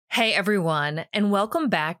Hey everyone, and welcome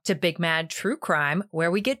back to Big Mad True Crime,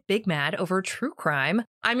 where we get big mad over true crime.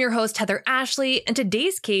 I'm your host, Heather Ashley, and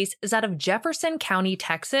today's case is out of Jefferson County,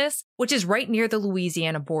 Texas, which is right near the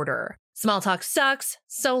Louisiana border. Small talk sucks,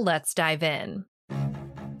 so let's dive in.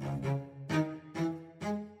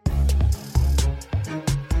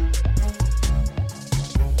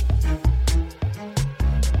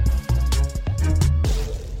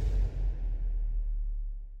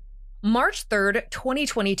 March 3rd,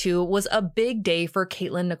 2022 was a big day for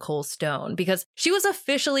Katelynn Nicole Stone because she was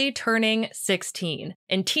officially turning 16.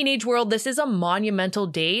 In teenage world, this is a monumental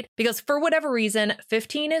date because for whatever reason,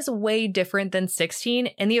 15 is way different than 16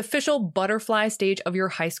 in the official butterfly stage of your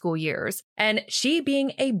high school years. And she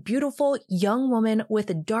being a beautiful young woman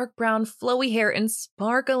with dark brown flowy hair and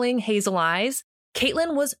sparkling hazel eyes,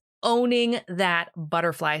 Katelynn was owning that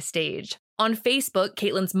butterfly stage. On Facebook,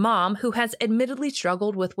 Katelynn's mom, who has admittedly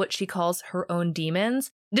struggled with what she calls her own demons,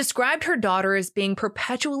 described her daughter as being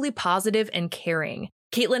perpetually positive and caring.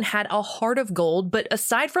 Katelynn had a heart of gold, but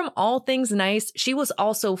aside from all things nice, she was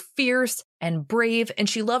also fierce and brave, and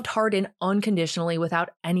she loved hard and unconditionally without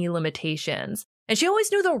any limitations. And she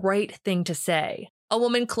always knew the right thing to say. A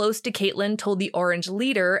woman close to Katelynn told the Orange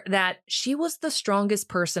Leader that she was the strongest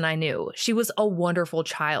person I knew. She was a wonderful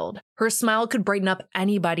child. Her smile could brighten up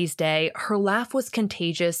anybody's day. Her laugh was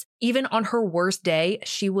contagious. Even on her worst day,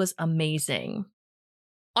 she was amazing.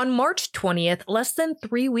 On March 20th, less than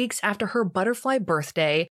 3 weeks after her butterfly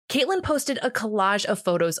birthday, Katelynn posted a collage of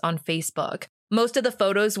photos on Facebook. Most of the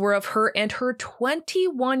photos were of her and her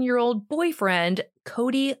 21-year-old boyfriend,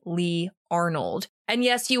 Cody Lee Arnold. And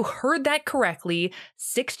yes, you heard that correctly.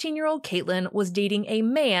 16-year-old Katelynn was dating a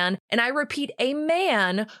man, and I repeat, a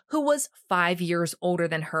man who was 5 years older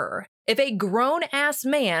than her. If a grown-ass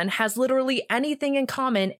man has literally anything in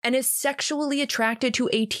common and is sexually attracted to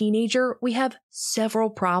a teenager, we have several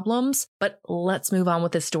problems. But let's move on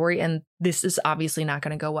with this story, and this is obviously not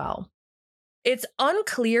going to go well. It's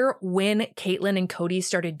unclear when Katelynn and Cody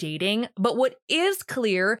started dating, but what is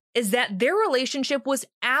clear is that their relationship was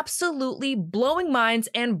absolutely blowing minds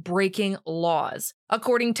and breaking laws.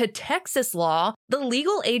 According to Texas law, the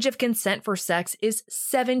legal age of consent for sex is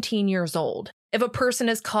 17 years old. If a person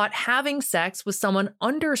is caught having sex with someone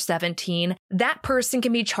under 17, that person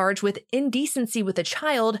can be charged with indecency with a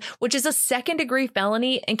child, which is a second-degree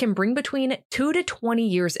felony and can bring between 2 to 20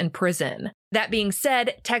 years in prison. That being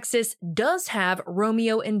said, Texas does have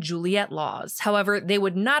Romeo and Juliet laws. However, they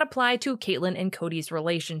would not apply to Katelynn and Cody's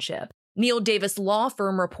relationship. Neil Davis Law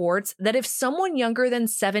Firm reports that if someone younger than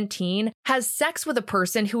 17 has sex with a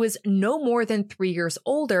person who is no more than 3 years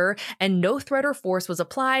older and no threat or force was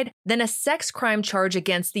applied, then a sex crime charge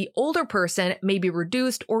against the older person may be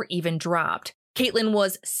reduced or even dropped. Katelynn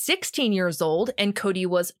was 16 years old and Cody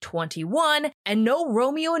was 21, and no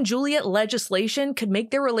Romeo and Juliet legislation could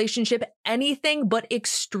make their relationship anything but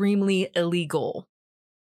extremely illegal.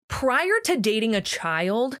 Prior to dating a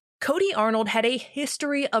child, Cody Arnold had a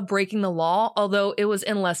history of breaking the law, although it was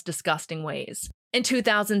in less disgusting ways. In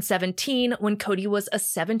 2017, when Cody was a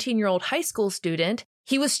 17-year-old high school student,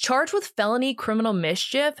 he was charged with felony criminal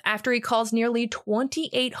mischief after he caused nearly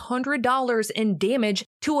 $2,800 in damage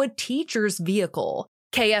to a teacher's vehicle.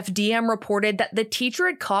 KFDM reported that the teacher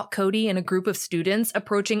had caught Cody and a group of students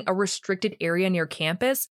approaching a restricted area near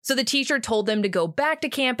campus, so the teacher told them to go back to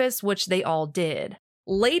campus, which they all did.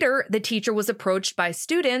 Later, the teacher was approached by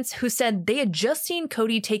students who said they had just seen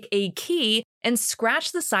Cody take a key and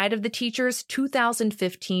scratch the side of the teacher's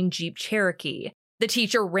 2015 Jeep Cherokee. The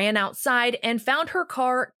teacher ran outside and found her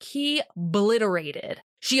car key obliterated.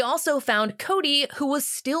 She also found Cody, who was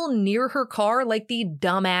still near her car like the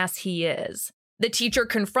dumbass he is. The teacher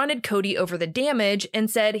confronted Cody over the damage and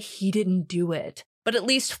said he didn't do it. But at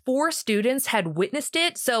least 4 students had witnessed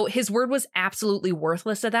it, so his word was absolutely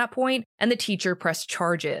worthless at that point, and the teacher pressed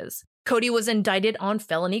charges. Cody was indicted on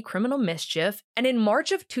felony criminal mischief, and in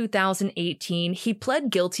March of 2018, he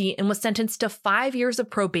pled guilty and was sentenced to 5 years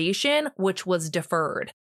of probation, which was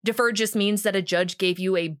deferred. Deferred just means that a judge gave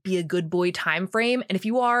you a be a good boy time frame, and if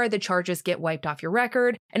you are, the charges get wiped off your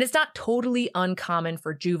record, and it's not totally uncommon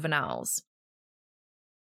for juveniles.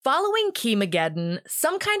 Following Keymageddon,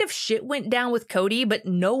 some kind of shit went down with Cody, but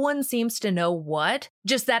no one seems to know what.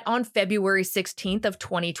 Just that on February 16th of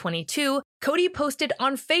 2022, Cody posted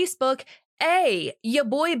on Facebook, "Hey, ya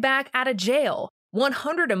boy back out of jail.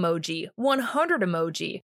 100 emoji, 100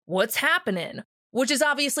 emoji. What's happening?" Which is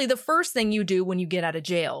obviously the first thing you do when you get out of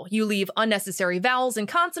jail. You leave unnecessary vowels and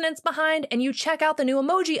consonants behind, and you check out the new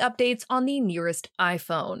emoji updates on the nearest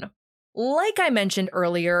iPhone. Like I mentioned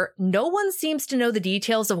earlier, no one seems to know the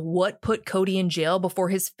details of what put Cody in jail before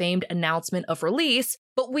his famed announcement of release,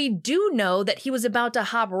 But we do know that he was about to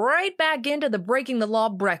hop right back into the Breaking the Law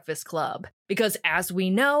Breakfast Club. Because as we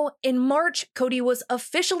know, in March, Kody was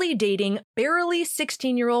officially dating barely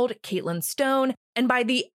 16-year-old Katelynn Stone, and by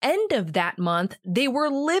the end of that month, they were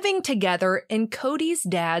living together in Kody's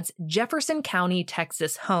dad's Jefferson County,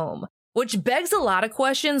 Texas home. Which begs a lot of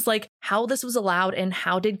questions like how this was allowed and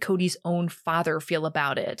how did Kody's own father feel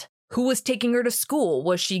about it? Who was taking her to school?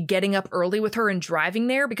 Was she getting up early with her and driving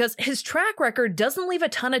there? Because his track record doesn't leave a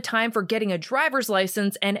ton of time for getting a driver's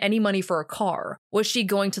license and any money for a car. Was she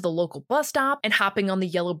going to the local bus stop and hopping on the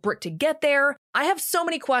yellow brick to get there? I have so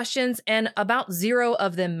many questions, and about 0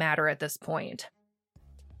 of them matter at this point.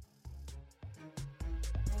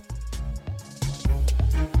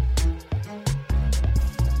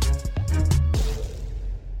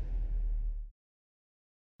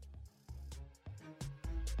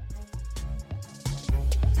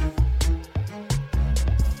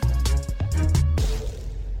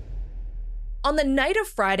 On the night of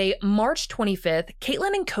Friday, March 25th,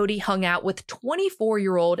 Katelynn and Kody hung out with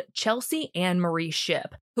 24-year-old Chelsea Ann Marie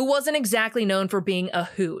Shipp, who wasn't exactly known for being a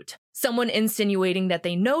hoot. Someone insinuating that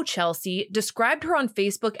they know Chelsea described her on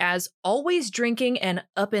Facebook as always drinking and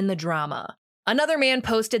up in the drama. Another man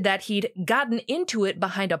posted that he'd gotten into it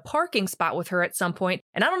behind a parking spot with her at some point,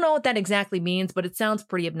 and I don't know what that exactly means, but it sounds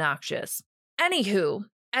pretty obnoxious. Anywho,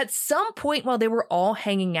 at some point while they were all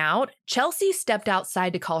hanging out, Chelsea stepped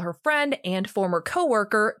outside to call her friend and former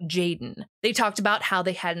coworker, Jaden. They talked about how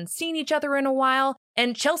they hadn't seen each other in a while,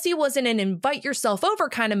 and Chelsea was in an invite yourself over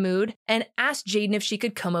kind of mood and asked Jaden if she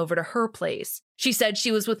could come over to her place. She said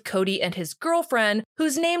she was with Kody and his girlfriend,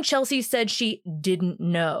 whose name Chelsea said she didn't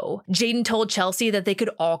know. Jaden told Chelsea that they could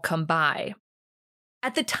all come by.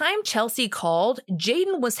 At the time Chelsea called,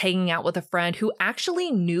 Jaden was hanging out with a friend who actually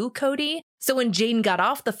knew Kody. So when Jaden got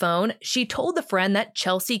off the phone, she told the friend that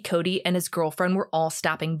Chelsea, Kody, and his girlfriend were all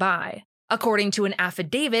stopping by. According to an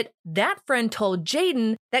affidavit, that friend told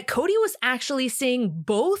Jaden that Kody was actually seeing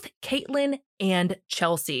both Katelynn and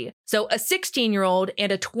Chelsea. So a 16-year-old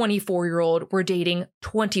and a 24-year-old were dating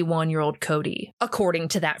 21-year-old Kody, according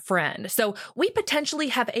to that friend. So we potentially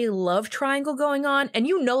have a love triangle going on, and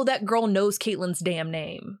you know that girl knows Katelynn's damn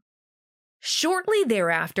name. Shortly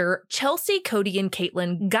thereafter, Chelsea, Kody, and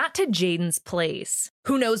Katelynn got to Jaden's place.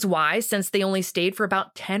 Who knows why, since they only stayed for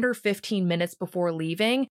about 10 or 15 minutes before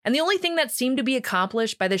leaving, and the only thing that seemed to be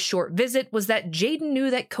accomplished by this short visit was that Jaden knew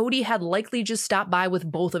that Kody had likely just stopped by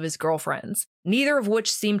with both of his girlfriends, neither of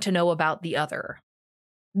which seemed to know about the other.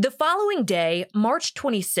 The following day, March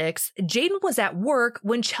 26th, Jaden was at work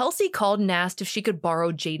when Chelsea called and asked if she could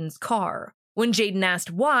borrow Jaden's car. When Jaden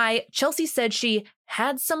asked why, Chelsea said she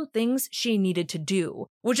had some things she needed to do,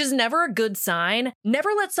 which is never a good sign. Never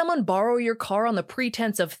let someone borrow your car on the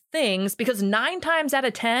pretense of things, because 9 times out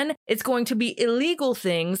of 10, it's going to be illegal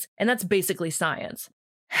things, and that's basically science.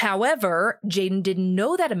 However, Jaden didn't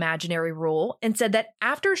know that imaginary rule and said that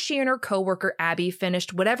after she and her coworker Abby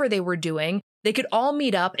finished whatever they were doing, they could all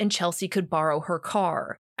meet up and Chelsea could borrow her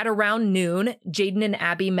car. At around noon, Jaden and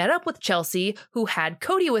Abby met up with Chelsea, who had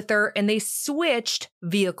Kody with her, and they switched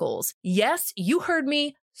vehicles. Yes, you heard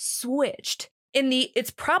me, switched. In the It's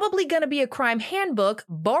Probably Gonna Be a Crime handbook,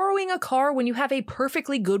 borrowing a car when you have a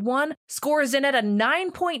perfectly good one scores in at a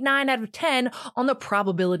 9.9 out of 10 on the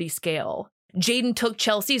probability scale. Jaden took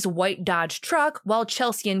Chelsea's white Dodge truck, while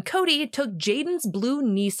Chelsea and Kody took Jaden's blue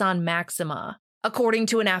Nissan Maxima. According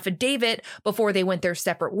to an affidavit, before they went their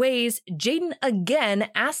separate ways, Jaden again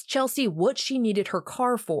asked Chelsea what she needed her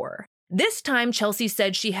car for. This time, Chelsea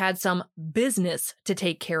said she had some business to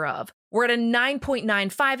take care of. We're at a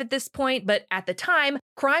 9.95 at this point, but at the time,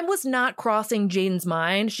 crime was not crossing Jaden's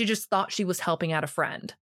mind. She just thought she was helping out a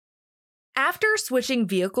friend. After switching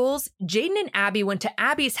vehicles, Jaden and Abby went to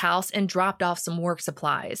Abby's house and dropped off some work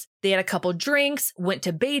supplies. They had a couple drinks, went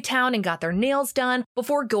to Baytown and got their nails done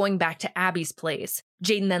before going back to Abby's place.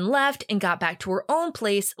 Jaden then left and got back to her own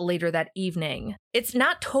place later that evening. It's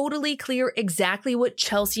not totally clear exactly what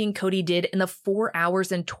Chelsea and Kody did in the 4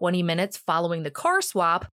 hours and 20 minutes following the car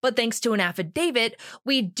swap, but thanks to an affidavit,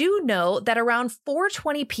 we do know that around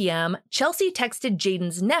 4:20 p.m., Chelsea texted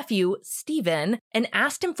Jaden's nephew, Steven, and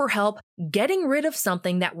asked him for help getting rid of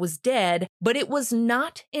something that was dead, but it was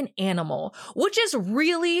not an animal, which is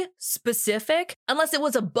really specific. Unless it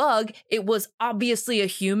was a bug, it was obviously a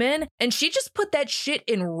human, and she just put that shit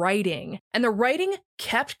in writing, and the writing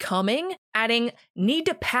kept coming, adding, "Need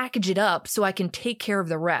to package it up so I can take care of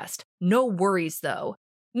the rest. No worries though."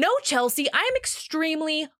 No, Chelsea, I am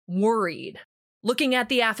extremely worried. Looking at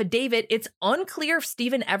the affidavit, it's unclear if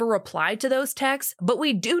Steven ever replied to those texts, but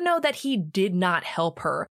we do know that he did not help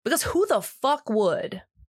her, because who the fuck would?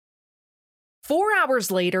 4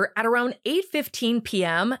 hours later, at around 8:15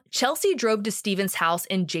 p.m., Chelsea drove to Stephen's house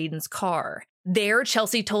in Jayden's car. There,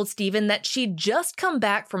 Chelsea told Stephen that she'd just come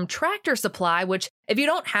back from Tractor Supply, which, if you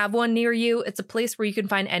don't have one near you, it's a place where you can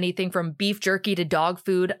find anything from beef jerky to dog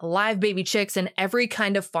food, live baby chicks, and every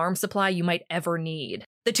kind of farm supply you might ever need.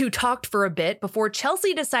 The two talked for a bit before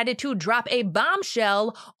Chelsea decided to drop a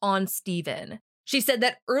bombshell on Stephen. She said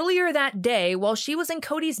that earlier that day, while she was in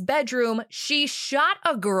Cody's bedroom, she shot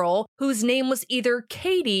a girl whose name was either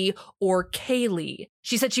Katie or Kaylee.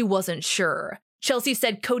 She said she wasn't sure. Chelsea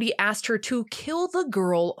said Cody asked her to kill the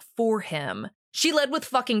girl for him. She led with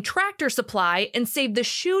fucking Tractor Supply and saved the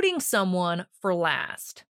shooting someone for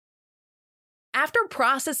last. After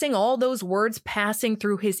processing all those words passing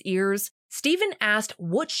through his ears, Stephen asked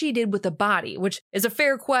what she did with the body, which is a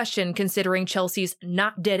fair question considering Chelsea's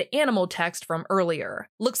not dead animal text from earlier.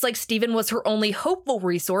 Looks like Stephen was her only hopeful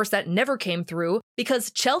resource that never came through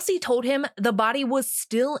because Chelsea told him the body was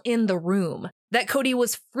still in the room, that Cody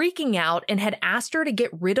was freaking out and had asked her to get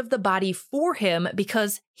rid of the body for him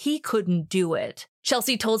because he couldn't do it.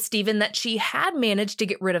 Chelsea told Stephen that she had managed to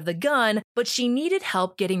get rid of the gun, but she needed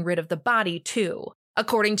help getting rid of the body too.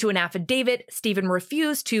 According to an affidavit, Stephen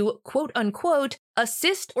refused to, quote-unquote,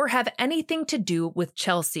 assist or have anything to do with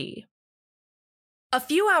Chelsea. A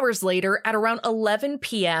few hours later, at around 11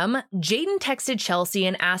 p.m., Jayden texted Chelsea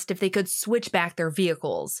and asked if they could switch back their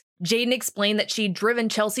vehicles. Jayden explained that she'd driven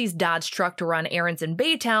Chelsea's Dodge truck to run errands in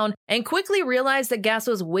Baytown and quickly realized that gas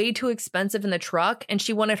was way too expensive in the truck and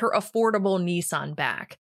she wanted her affordable Nissan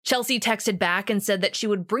back. Chelsea texted back and said that she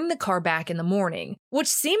would bring the car back in the morning, which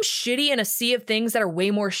seems shitty in a sea of things that are way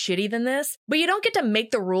more shitty than this, but you don't get to make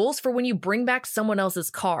the rules for when you bring back someone else's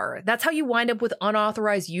car. That's how you wind up with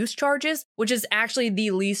unauthorized use charges, which is actually the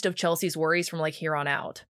least of Chelsea's worries from here on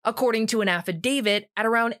out. According to an affidavit, at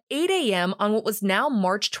around 8 a.m. on what was now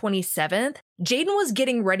March 27th, Jayden was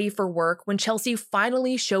getting ready for work when Chelsea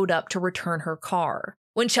finally showed up to return her car.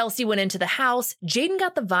 When Chelsea went into the house, Jayden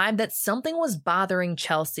got the vibe that something was bothering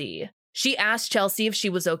Chelsea. She asked Chelsea if she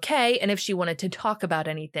was okay and if she wanted to talk about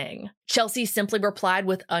anything. Chelsea simply replied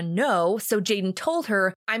with a no, so Jayden told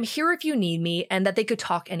her, "I'm here if you need me," and that they could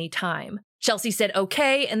talk anytime. Chelsea said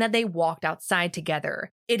okay, and that they walked outside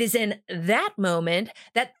together. It is in that moment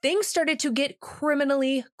that things started to get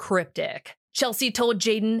criminally cryptic. Chelsea told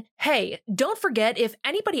Jayden, "Hey, don't forget, if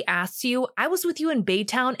anybody asks you, I was with you in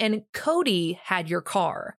Baytown and Cody had your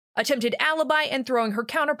car." Attempted alibi and throwing her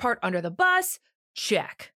counterpart under the bus?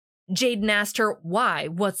 Check. Jayden asked her, "Why?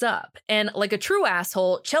 What's up?" And like a true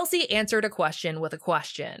asshole, Chelsea answered a question with a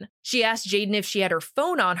question. She asked Jayden if she had her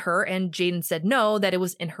phone on her, and Jayden said no, that it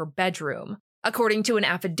was in her bedroom. According to an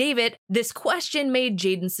affidavit, this question made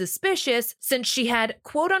Jayden suspicious since she had,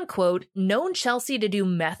 quote-unquote, known Chelsea to do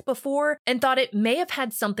meth before and thought it may have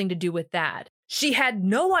had something to do with that. She had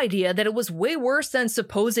no idea that it was way worse than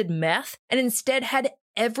supposed meth and instead had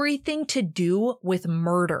everything to do with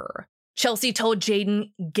murder. Chelsea told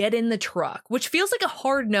Jayden, "Get in the truck," which feels like a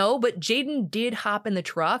hard no, but Jayden did hop in the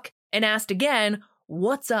truck and asked again,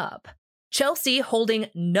 "What's up?" Chelsea,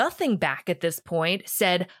 holding nothing back at this point,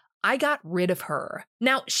 said, "I got rid of her."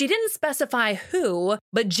 Now, she didn't specify who,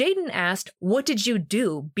 but Jayden asked, "What did you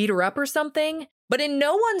do? Beat her up or something?" But in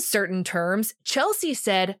no uncertain terms, Chelsea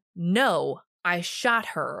said, "No, I shot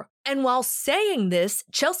her." And while saying this,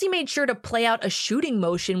 Chelsea made sure to play out a shooting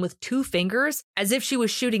motion with 2 fingers as if she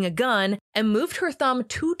was shooting a gun and moved her thumb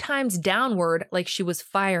 2 times downward like she was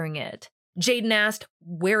firing it. Jayden asked,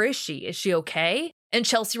 "Where is she? Is she okay?" And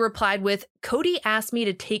Chelsea replied with, "Cody asked me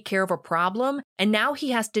to take care of a problem, and now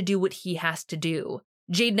he has to do what he has to do."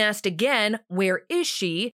 Jayden asked again, "Where is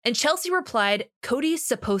she?" And Chelsea replied, "Cody's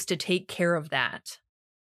supposed to take care of that."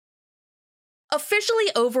 Officially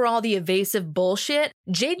over all the evasive bullshit,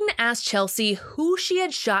 Jayden asked Chelsea who she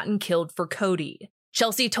had shot and killed for Cody.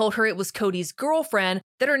 Chelsea told her it was Cody's girlfriend,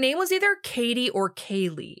 that her name was either Katie or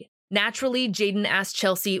Kaylee. Naturally, Jayden asked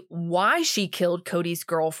Chelsea why she killed Cody's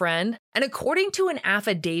girlfriend, and according to an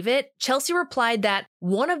affidavit, Chelsea replied that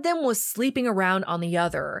one of them was sleeping around on the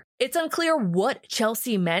other. It's unclear what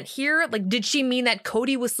Chelsea meant here. Did she mean that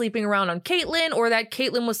Cody was sleeping around on Katelynn or that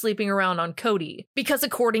Katelynn was sleeping around on Cody? Because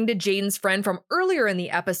according to Jayden's friend from earlier in the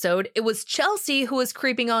episode, it was Chelsea who was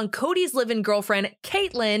creeping on Cody's live-in girlfriend,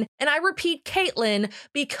 Katelynn, and I repeat Katelynn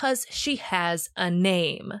because she has a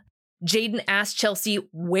name. Jayden asked Chelsea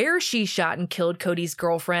where she shot and killed Cody's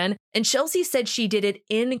girlfriend, and Chelsea said she did it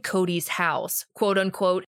in Cody's house,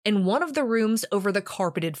 quote-unquote, in one of the rooms over the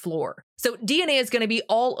carpeted floor. So DNA is going to be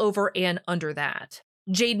all over and under that.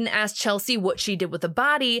 Jayden asked Chelsea what she did with the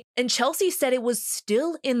body, and Chelsea said it was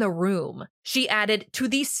still in the room. She added to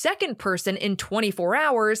the second person in 24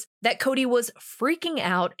 hours that Cody was freaking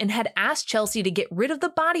out and had asked Chelsea to get rid of the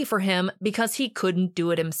body for him because he couldn't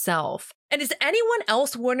do it himself. And is anyone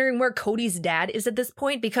else wondering where Cody's dad is at this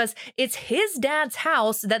point? Because it's his dad's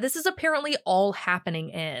house that this is apparently all happening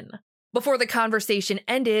in. Before the conversation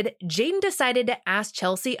ended, Jayden decided to ask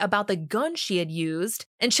Chelsea about the gun she had used,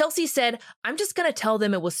 and Chelsea said, "I'm just gonna tell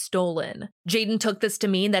them it was stolen." Jayden took this to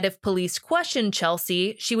mean that if police questioned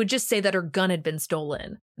Chelsea, she would just say that her gun had been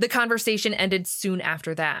stolen. The conversation ended soon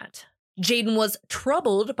after that. Jayden was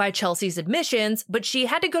troubled by Chelsea's admissions, but she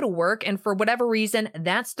had to go to work, and for whatever reason,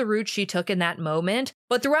 that's the route she took in that moment.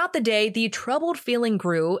 But throughout the day, the troubled feeling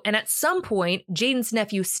grew, and at some point, Jayden's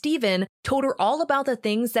nephew Steven told her all about the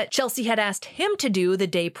things that Chelsea had asked him to do the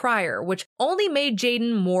day prior, which only made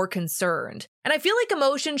Jayden more concerned. And I feel like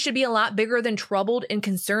emotion should be a lot bigger than troubled and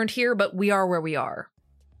concerned here, but we are where we are.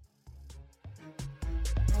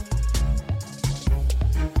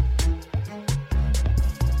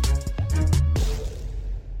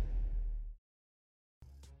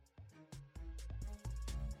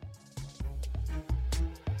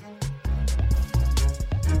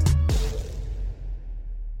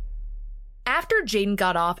 After Jayden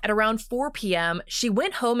got off at around 4 p.m., she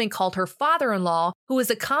went home and called her father-in-law, who is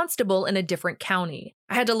a constable in a different county.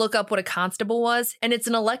 I had to look up what a constable was, and it's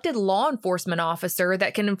an elected law enforcement officer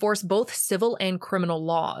that can enforce both civil and criminal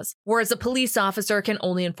laws, whereas a police officer can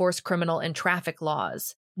only enforce criminal and traffic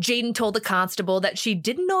laws. Jayden told the constable that she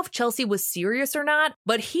didn't know if Chelsea was serious or not,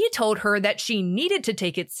 but he told her that she needed to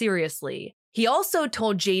take it seriously. He also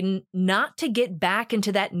told Jayden not to get back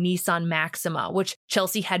into that Nissan Maxima, which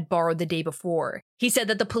Chelsea had borrowed the day before. He said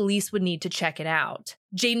that the police would need to check it out.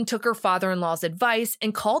 Jayden took her father-in-law's advice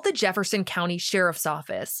and called the Jefferson County Sheriff's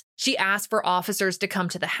Office. She asked for officers to come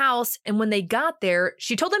to the house, and when they got there,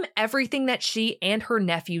 she told them everything that she and her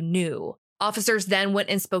nephew knew. Officers then went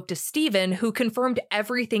and spoke to Steven, who confirmed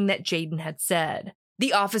everything that Jayden had said.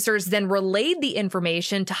 The officers then relayed the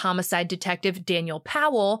information to homicide detective Daniel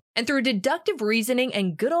Powell, and through deductive reasoning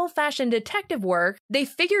and good old-fashioned detective work, they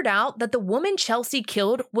figured out that the woman Chelsea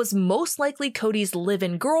killed was most likely Cody's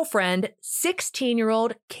live-in girlfriend,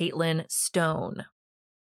 16-year-old Katelynn Stone.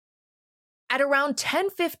 At around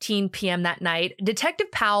 10:15 p.m. that night,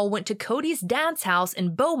 Detective Powell went to Cody's dad's house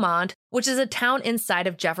in Beaumont, which is a town inside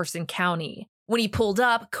of Jefferson County. When he pulled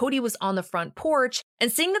up, Cody was on the front porch, and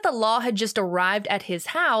seeing that the law had just arrived at his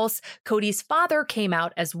house, Cody's father came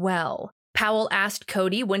out as well. Powell asked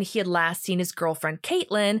Cody when he had last seen his girlfriend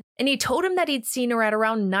Katelynn, and he told him that he'd seen her at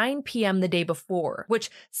around 9 p.m. the day before, which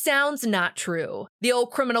sounds not true. The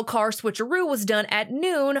old criminal car switcheroo was done at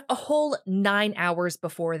noon, a whole 9 hours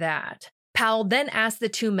before that. Powell then asked the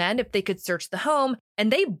two men if they could search the home,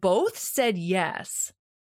 and they both said yes.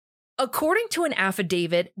 According to an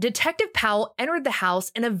affidavit, Detective Powell entered the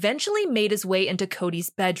house and eventually made his way into Cody's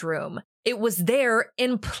bedroom. It was there,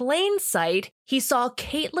 in plain sight, he saw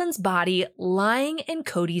Katelynn's body lying in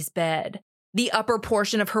Cody's bed. The upper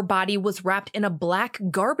portion of her body was wrapped in a black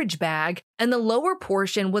garbage bag, and the lower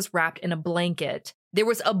portion was wrapped in a blanket. There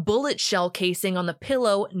was a bullet shell casing on the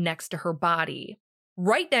pillow next to her body.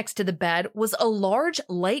 Right next to the bed was a large,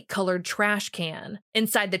 light-colored trash can.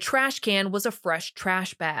 Inside the trash can was a fresh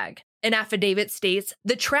trash bag. An affidavit states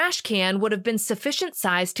the trash can would have been sufficient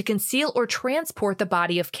size to conceal or transport the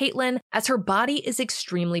body of Katelynn, as her body is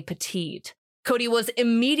extremely petite. Cody was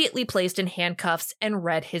immediately placed in handcuffs and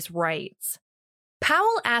read his rights.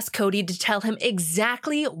 Powell asked Cody to tell him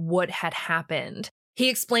exactly what had happened. He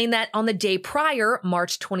explained that on the day prior,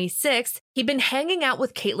 March 26th, he'd been hanging out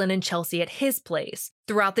with Katelynn and Chelsea at his place.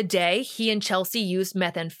 Throughout the day, he and Chelsea used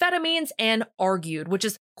methamphetamines and argued, which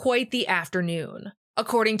is quite the afternoon.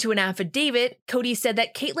 According to an affidavit, Cody said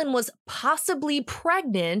that Katelynn was possibly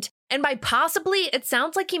pregnant, and by possibly, it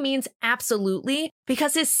sounds like he means absolutely,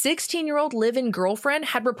 because his 16-year-old live-in girlfriend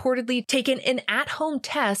had reportedly taken an at-home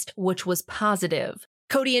test, which was positive.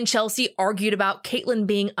 Cody and Chelsea argued about Katelynn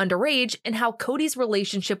being underage and how Cody's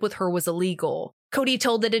relationship with her was illegal. Cody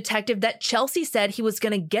told the detective that Chelsea said he was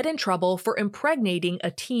going to get in trouble for impregnating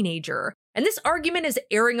a teenager. And this argument is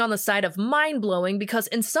erring on the side of mind-blowing because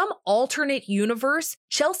in some alternate universe,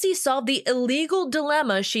 Chelsea solved the illegal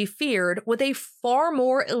dilemma she feared with a far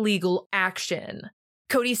more illegal action.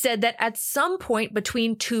 Cody said that at some point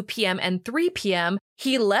between 2 p.m. and 3 p.m.,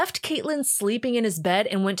 he left Katelynn sleeping in his bed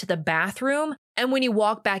and went to the bathroom, and when he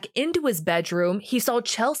walked back into his bedroom, he saw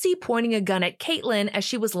Chelsea pointing a gun at Katelynn as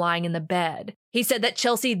she was lying in the bed. He said that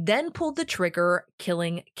Chelsea then pulled the trigger,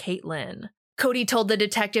 killing Katelynn. Cody told the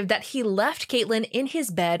detective that he left Katelynn in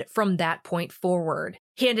his bed from that point forward.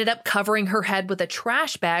 He ended up covering her head with a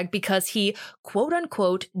trash bag because he, quote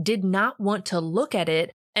unquote, did not want to look at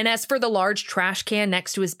it. And as for the large trash can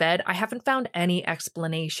next to his bed, I haven't found any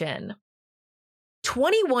explanation.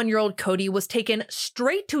 21-year-old Cody was taken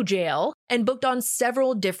straight to jail and booked on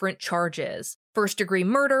several different charges: first-degree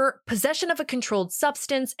murder, possession of a controlled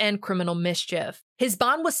substance, and criminal mischief. His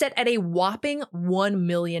bond was set at a whopping $1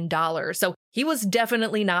 million, so he was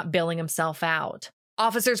definitely not bailing himself out.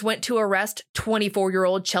 Officers went to arrest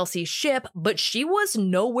 24-year-old Chelsea Shipp, but she was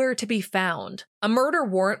nowhere to be found. A murder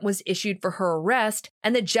warrant was issued for her arrest,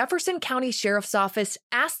 and the Jefferson County Sheriff's Office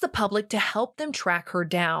asked the public to help them track her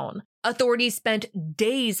down. Authorities spent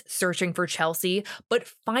days searching for Chelsea, but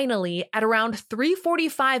finally, at around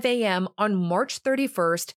 3:45 a.m. on March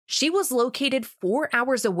 31st, she was located 4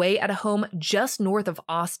 hours away at a home just north of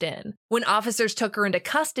Austin. When officers took her into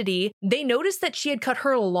custody, they noticed that she had cut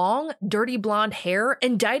her long, dirty blonde hair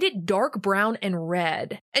and dyed it dark brown and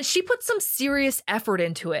red. And she put some serious effort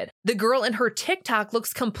into it. The girl in her TikTok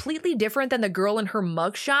looks completely different than the girl in her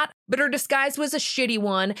mugshot, but her disguise was a shitty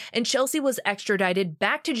one, and Chelsea was extradited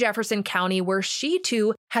back to Jefferson County, where she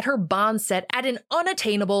too had her bond set at an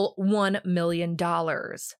unattainable $1 million.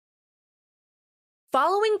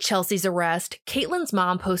 Following Chelsea's arrest, Katelyn's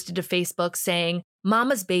mom posted to Facebook saying,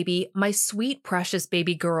 "Mama's baby, my sweet, precious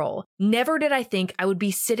baby girl. Never did I think I would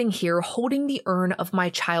be sitting here holding the urn of my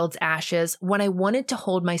child's ashes when I wanted to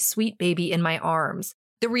hold my sweet baby in my arms.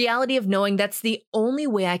 The reality of knowing that's the only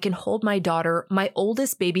way I can hold my daughter, my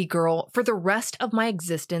oldest baby girl, for the rest of my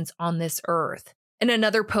existence on this earth." In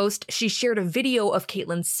another post, she shared a video of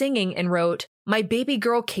Katelynn singing and wrote, "My baby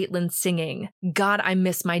girl Katelynn singing. God, I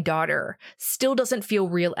miss my daughter. Still doesn't feel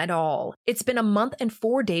real at all. It's been a month and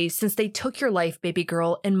 4 days since they took your life, baby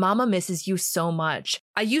girl, and Mama misses you so much.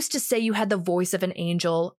 I used to say you had the voice of an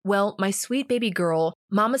angel. Well, my sweet baby girl,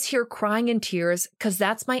 Mama's here crying in tears because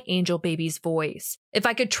that's my angel baby's voice. If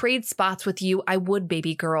I could trade spots with you, I would,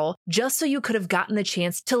 baby girl, just so you could have gotten the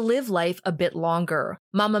chance to live life a bit longer.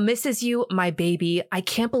 Mama misses you, my baby. I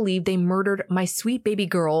can't believe they murdered my sweet baby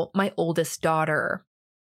girl, my oldest daughter."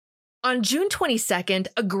 On June 22nd,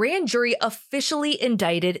 a grand jury officially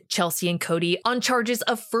indicted Chelsea and Cody on charges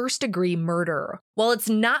of first-degree murder. While it's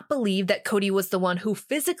not believed that Cody was the one who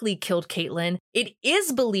physically killed Katelynn, it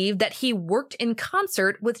is believed that he worked in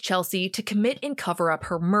concert with Chelsea to commit and cover up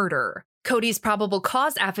her murder. Cody's probable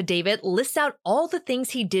cause affidavit lists out all the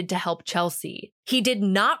things he did to help Chelsea. He did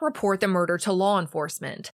not report the murder to law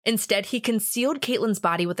enforcement. Instead, he concealed Katelyn's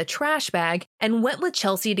body with a trash bag and went with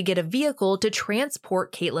Chelsea to get a vehicle to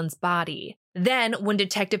transport Katelyn's body. Then, when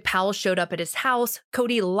Detective Powell showed up at his house,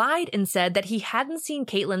 Cody lied and said that he hadn't seen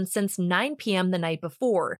Katelynn since 9 p.m. the night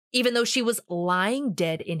before, even though she was lying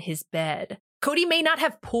dead in his bed. Cody may not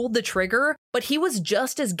have pulled the trigger, but he was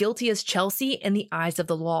just as guilty as Chelsea in the eyes of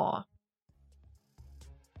the law.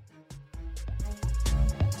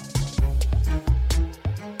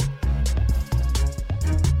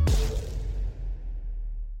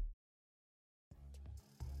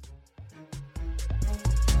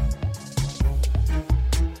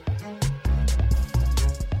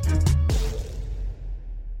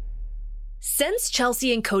 Since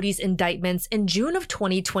Chelsea and Cody's indictments in June of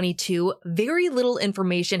 2022, very little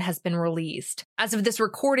information has been released. As of this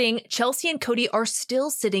recording, Chelsea and Cody are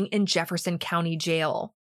still sitting in Jefferson County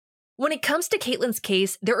Jail. When it comes to Katelyn's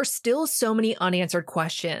case, there are still so many unanswered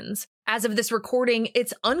questions. As of this recording,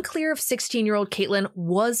 it's unclear if 16-year-old Katelynn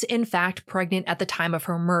was in fact pregnant at the time of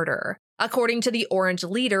her murder. According to the Orange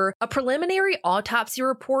Leader, a preliminary autopsy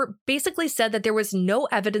report basically said that there was no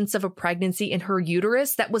evidence of a pregnancy in her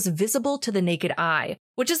uterus that was visible to the naked eye,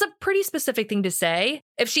 which is a pretty specific thing to say.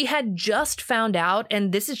 If she had just found out,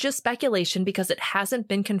 and this is just speculation because it hasn't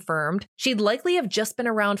been confirmed, she'd likely have just been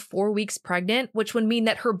around 4 weeks pregnant, which would mean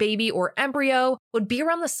that her baby or embryo would be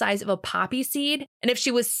around the size of a poppy seed. And if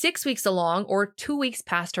she was 6 weeks along or 2 weeks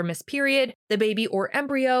past her missed period, the baby or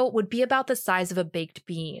embryo would be about the size of a baked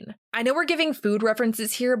bean. I know we're giving food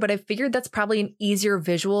references here, but I figured that's probably an easier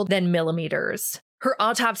visual than millimeters. Her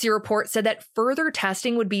autopsy report said that further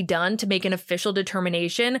testing would be done to make an official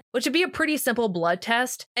determination, which would be a pretty simple blood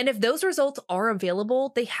test, and if those results are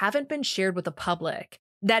available, they haven't been shared with the public.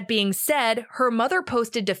 That being said, her mother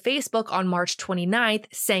posted to Facebook on March 29th,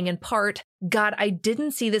 saying in part, "God, I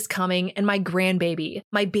didn't see this coming, and my grandbaby,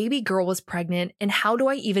 my baby girl was pregnant, and how do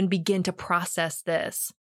I even begin to process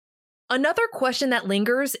this?" Another question that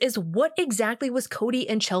lingers is what exactly was Cody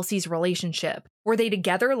and Chelsea's relationship? Were they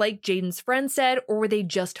together like Jaden's friend said, or were they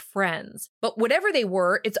just friends? But whatever they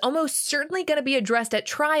were, it's almost certainly going to be addressed at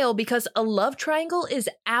trial because a love triangle is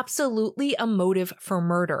absolutely a motive for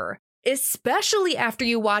murder. Especially after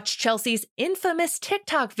you watch Chelsea's infamous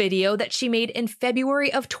TikTok video that she made in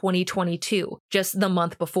February of 2022, just the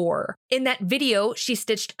month before. In that video, she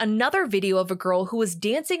stitched another video of a girl who was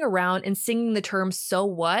dancing around and singing the term "so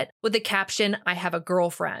what" with the caption, "I have a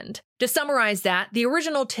girlfriend." To summarize that, the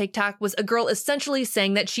original TikTok was a girl essentially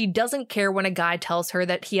saying that she doesn't care when a guy tells her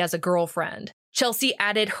that he has a girlfriend. Chelsea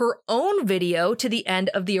added her own video to the end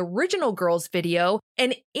of the original girl's video,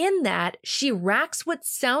 and in that, she racks what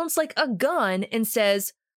sounds like a gun and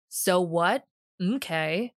says, "So what?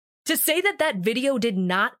 Okay." To say that that video did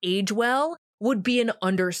not age well would be an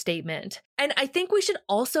understatement. And I think we should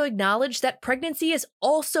also acknowledge that pregnancy is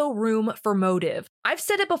also room for motive. I've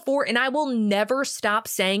said it before and I will never stop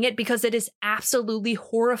saying it because it is absolutely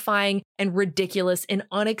horrifying and ridiculous and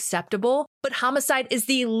unacceptable, but homicide is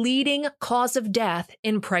the leading cause of death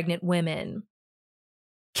in pregnant women.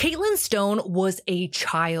 Katelynn Stone was a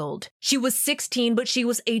child. She was 16, but she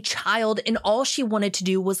was a child, and all she wanted to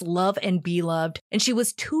do was love and be loved. And she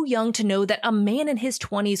was too young to know that a man in his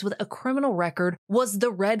 20s with a criminal record was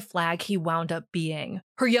the red flag he wound up being.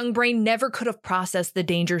 Her young brain never could have processed the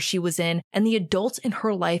danger she was in, and the adults in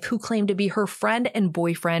her life who claimed to be her friend and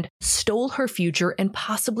boyfriend stole her future and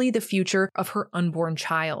possibly the future of her unborn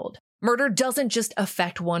child. Murder doesn't just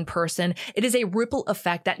affect one person, it is a ripple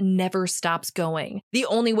effect that never stops going. The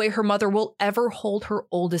only way her mother will ever hold her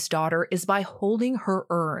oldest daughter is by holding her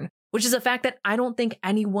urn, which is a fact that I don't think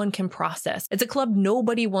anyone can process. It's a club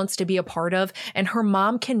nobody wants to be a part of, and her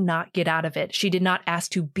mom cannot get out of it. She did not ask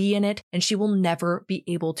to be in it, and she will never be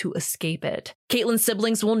able to escape it. Katelyn's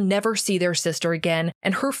siblings will never see their sister again,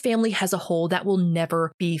 and her family has a hole that will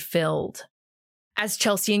never be filled. As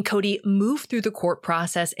Chelsea and Cody move through the court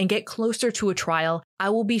process and get closer to a trial, I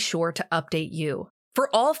will be sure to update you. For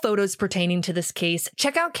all photos pertaining to this case,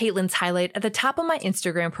 check out Katelyn's highlight at the top of my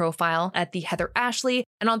Instagram profile at the Heather Ashley.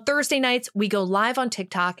 And on Thursday nights, we go live on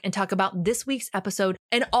TikTok and talk about this week's episode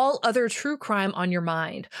and all other true crime on your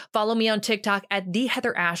mind. Follow me on TikTok at the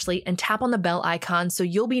Heather Ashley and tap on the bell icon so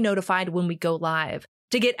you'll be notified when we go live.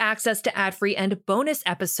 To get access to ad-free and bonus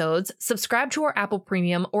episodes, subscribe to our Apple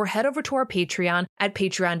Premium or head over to our Patreon at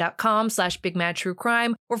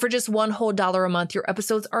patreon.com/BigMadTrueCrime, where for just $1 whole a month, your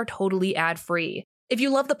episodes are totally ad-free. If you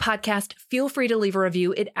love the podcast, feel free to leave a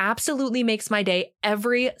review. It absolutely makes my day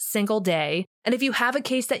every single day. And if you have a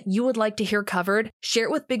case that you would like to hear covered, share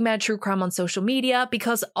it with Big Mad True Crime on social media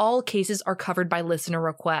because all cases are covered by listener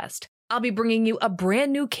request. I'll be bringing you a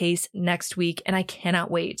brand new case next week, and I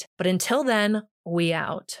cannot wait. But until then, we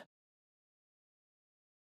out.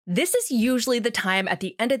 This is usually the time at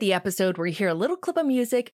the end of the episode where you hear a little clip of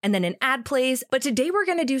music and then an ad plays, but today we're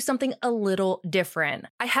going to do something a little different.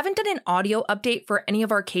 I haven't done an audio update for any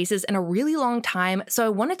of our cases in a really long time, so I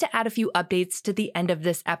wanted to add a few updates to the end of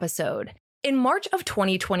this episode. In March of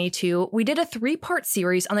 2022, we did a 3-part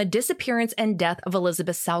series on the disappearance and death of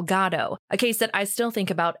Elizabeth Salgado, a case that I still think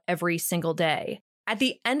about every single day. At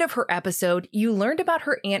the end of her episode, you learned about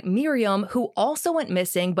her aunt Miriam, who also went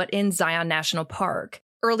missing but in Zion National Park.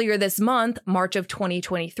 Earlier this month, March of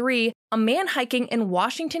 2023, a man hiking in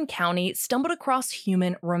Washington County stumbled across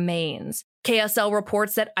human remains. KSL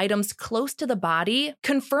reports that items close to the body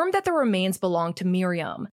confirmed that the remains belong to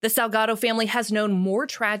Miriam. The Salgado family has known more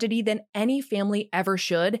tragedy than any family ever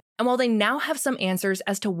should, and while they now have some answers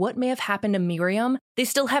as to what may have happened to Miriam, they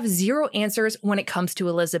still have zero answers when it comes to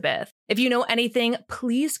Elizabeth. If you know anything,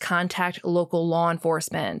 please contact local law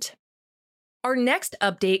enforcement. Our next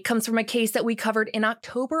update comes from a case that we covered in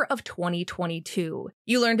October of 2022.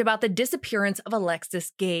 You learned about the disappearance of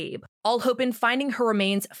Alexis Gabe. All hope in finding her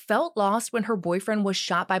remains felt lost when her boyfriend was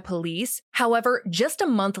shot by police. However, just a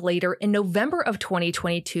month later, in November of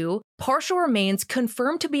 2022, partial remains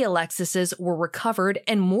confirmed to be Alexis's were recovered,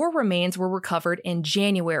 and more remains were recovered in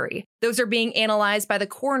January. Those are being analyzed by the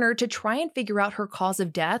coroner to try and figure out her cause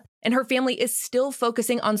of death, and her family is still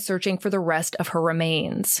focusing on searching for the rest of her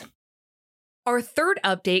remains. Our third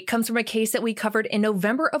update comes from a case that we covered in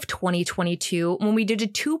November of 2022 when we did a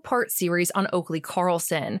 2-part series on Oakley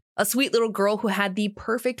Carlson, a sweet little girl who had the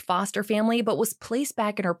perfect foster family but was placed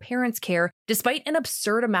back in her parents' care despite an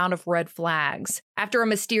absurd amount of red flags. After a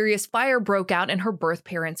mysterious fire broke out in her birth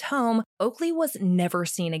parents' home, Oakley was never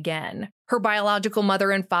seen again. Her biological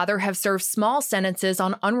mother and father have served small sentences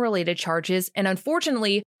on unrelated charges, and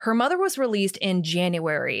unfortunately, her mother was released in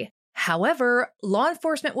January. However, law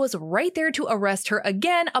enforcement was right there to arrest her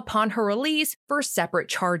again upon her release for separate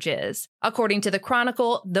charges. According to the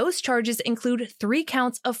Chronicle, those charges include 3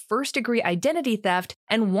 counts of first-degree identity theft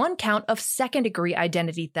and 1 count of second-degree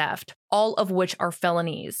identity theft, all of which are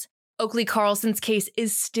felonies. Oakley Carlson's case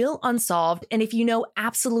is still unsolved, and if you know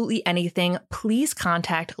absolutely anything, please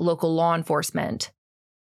contact local law enforcement.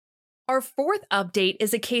 Our 4th update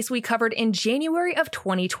is a case we covered in January of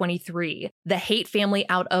 2023, the Haight family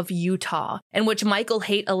out of Utah, in which Michael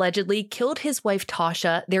Haight allegedly killed his wife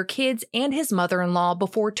Tasha, their kids, and his mother-in-law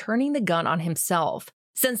before turning the gun on himself.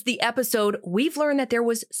 Since the episode, we've learned that there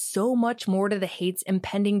was so much more to the Haights'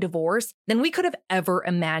 impending divorce than we could have ever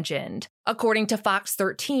imagined. According to Fox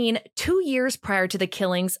 13, 2 years prior to the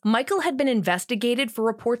killings, Michael had been investigated for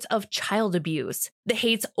reports of child abuse. The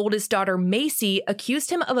Haights' oldest daughter, Macy,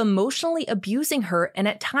 accused him of emotionally abusing her and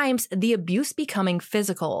at times the abuse becoming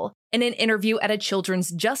physical. In an interview at a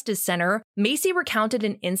children's justice center, Macy recounted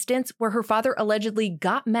an instance where her father allegedly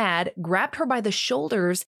got mad, grabbed her by the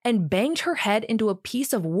shoulders, and banged her head into a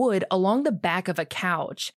piece of wood along the back of a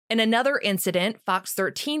couch. In another incident, Fox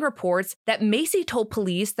 13 reports that Macy told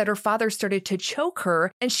police that her father started to choke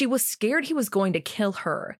her and she was scared he was going to kill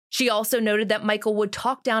her. She also noted that Michael would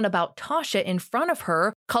talk down about Tasha in front of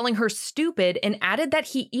her, calling her stupid, and added that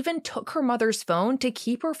he even took her mother's phone to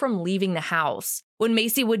keep her from leaving the house. When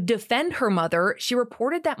Macy would defend her mother, she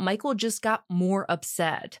reported that Michael just got more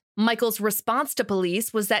upset. Michael's response to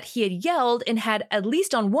police was that he had yelled and had, at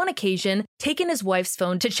least on one occasion, taken his wife's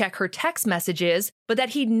phone to check her text messages, but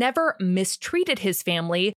that he'd never mistreated his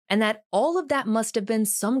family, and that all of that must have been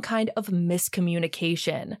some kind of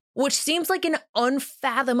miscommunication, which seems like an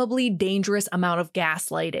unfathomably dangerous amount of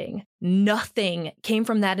gaslighting. Nothing came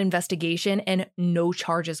from that investigation and no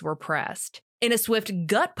charges were pressed. In a swift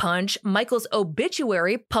gut punch, Michael's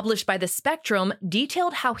obituary, published by The Spectrum,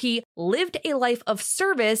 detailed how he lived a life of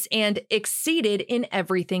service and exceeded in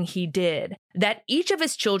everything he did. That each of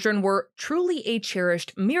his children were truly a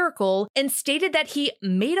cherished miracle, and stated that he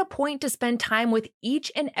made a point to spend time with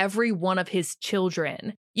each and every one of his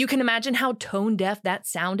children. You can imagine how tone-deaf that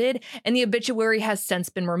sounded, and the obituary has since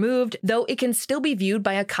been removed, though it can still be viewed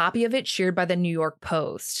by a copy of it shared by the New York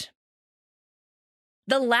Post.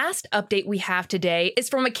 The last update we have today is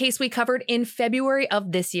from a case we covered in February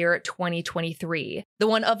of this year, 2023, the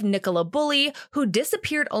one of Nicola Bully, who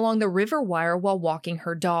disappeared along the river wire while walking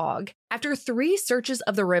her dog. After 3 searches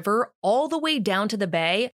of the river all the way down to the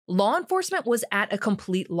bay, law enforcement was at a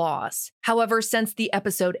complete loss. However, since the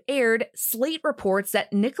episode aired, Slate reports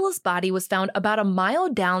that Nicola's body was found about a mile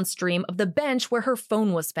downstream of the bench where her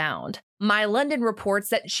phone was found. My London reports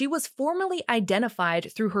that she was formally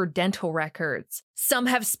identified through her dental records. Some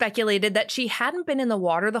have speculated that she hadn't been in the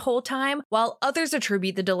water the whole time, while others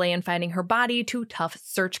attribute the delay in finding her body to tough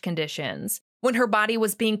search conditions. When her body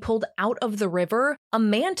was being pulled out of the river, a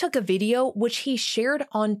man took a video which he shared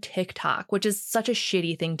on TikTok, which is such a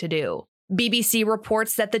shitty thing to do. BBC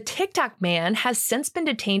reports that the TikTok man has since been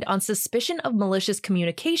detained on suspicion of malicious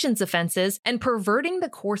communications offenses and perverting the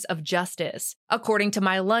course of justice. According to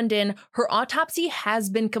My London, her autopsy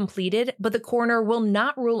has been completed, but the coroner will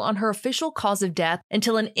not rule on her official cause of death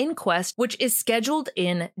until an inquest, which is scheduled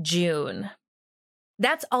in June.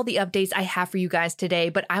 That's all the updates I have for you guys today,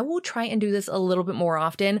 but I will try and do this a little bit more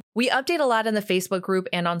often. We update a lot in the Facebook group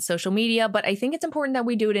and on social media, but I think it's important that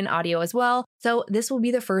we do it in audio as well. So this will be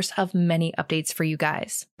the first of many updates for you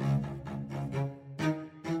guys.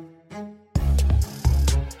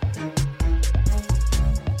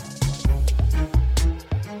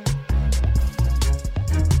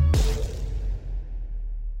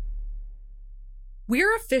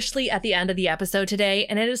 We're officially at the end of the episode today,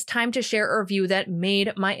 and it is time to share a review that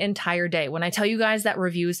made my entire day. When I tell you guys that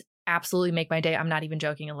reviews absolutely make my day, I'm not even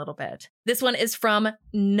joking a little bit. This one is from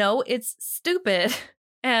No, It's Stupid,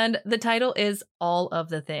 and the title is All of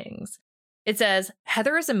the Things. It says,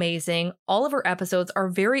 Heather is amazing. All of her episodes are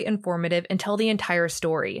very informative and tell the entire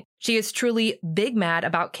story. She is truly big mad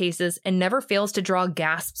about cases and never fails to draw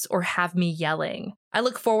gasps or have me yelling. I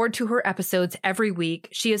look forward to her episodes every week.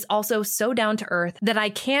 She is also so down to earth that I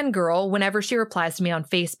can girl whenever she replies to me on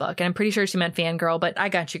Facebook. And I'm pretty sure she meant fangirl, but I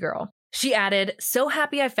got you, girl. She added, so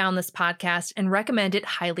happy I found this podcast and recommend it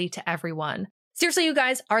highly to everyone. Seriously, you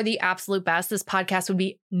guys are the absolute best. This podcast would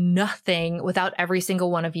be nothing without every single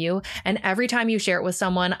one of you. And every time you share it with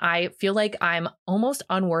someone, I feel like I'm almost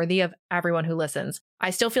unworthy of everyone who listens.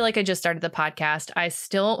 I still feel like I just started the podcast. I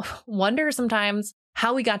still wonder sometimes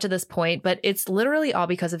how we got to this point, but it's literally all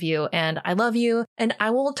because of you. And I love you. And I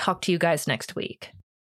will talk to you guys next week.